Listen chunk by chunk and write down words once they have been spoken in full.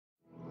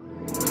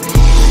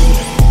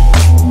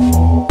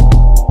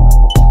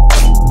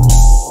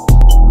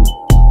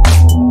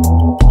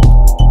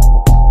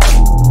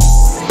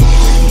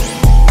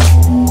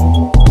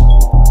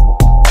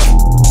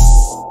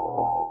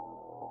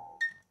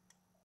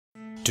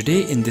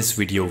Today in this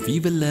video we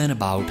will learn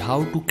about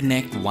how to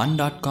connect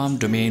one.com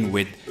domain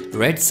with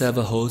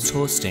Redserverhost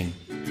Hosting.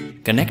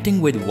 Connecting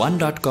with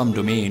one.com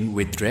domain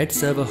with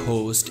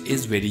Redserverhost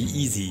is very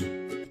easy.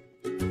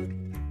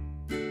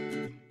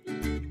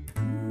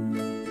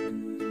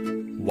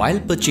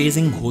 While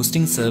purchasing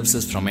hosting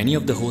services from any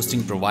of the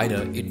hosting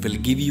provider, it will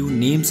give you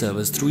name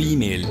servers through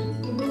email.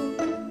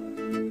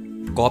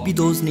 Copy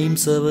those name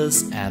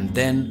servers and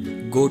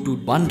then go to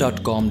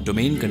one.com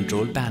domain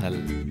control panel.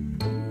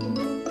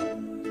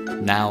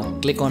 Now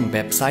click on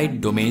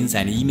website, domains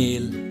and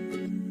email.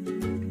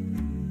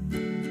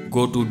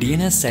 Go to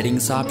DNS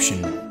settings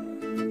option.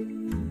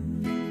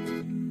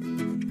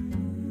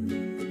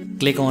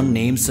 Click on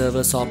name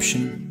servers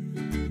option.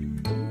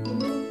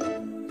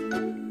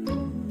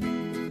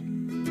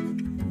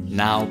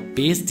 Now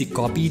paste the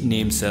copied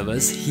name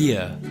servers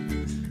here.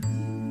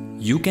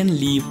 You can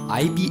leave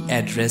IP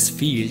address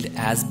field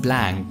as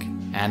blank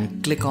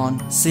and click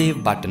on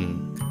Save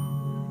button.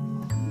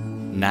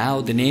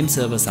 Now the name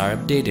servers are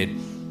updated.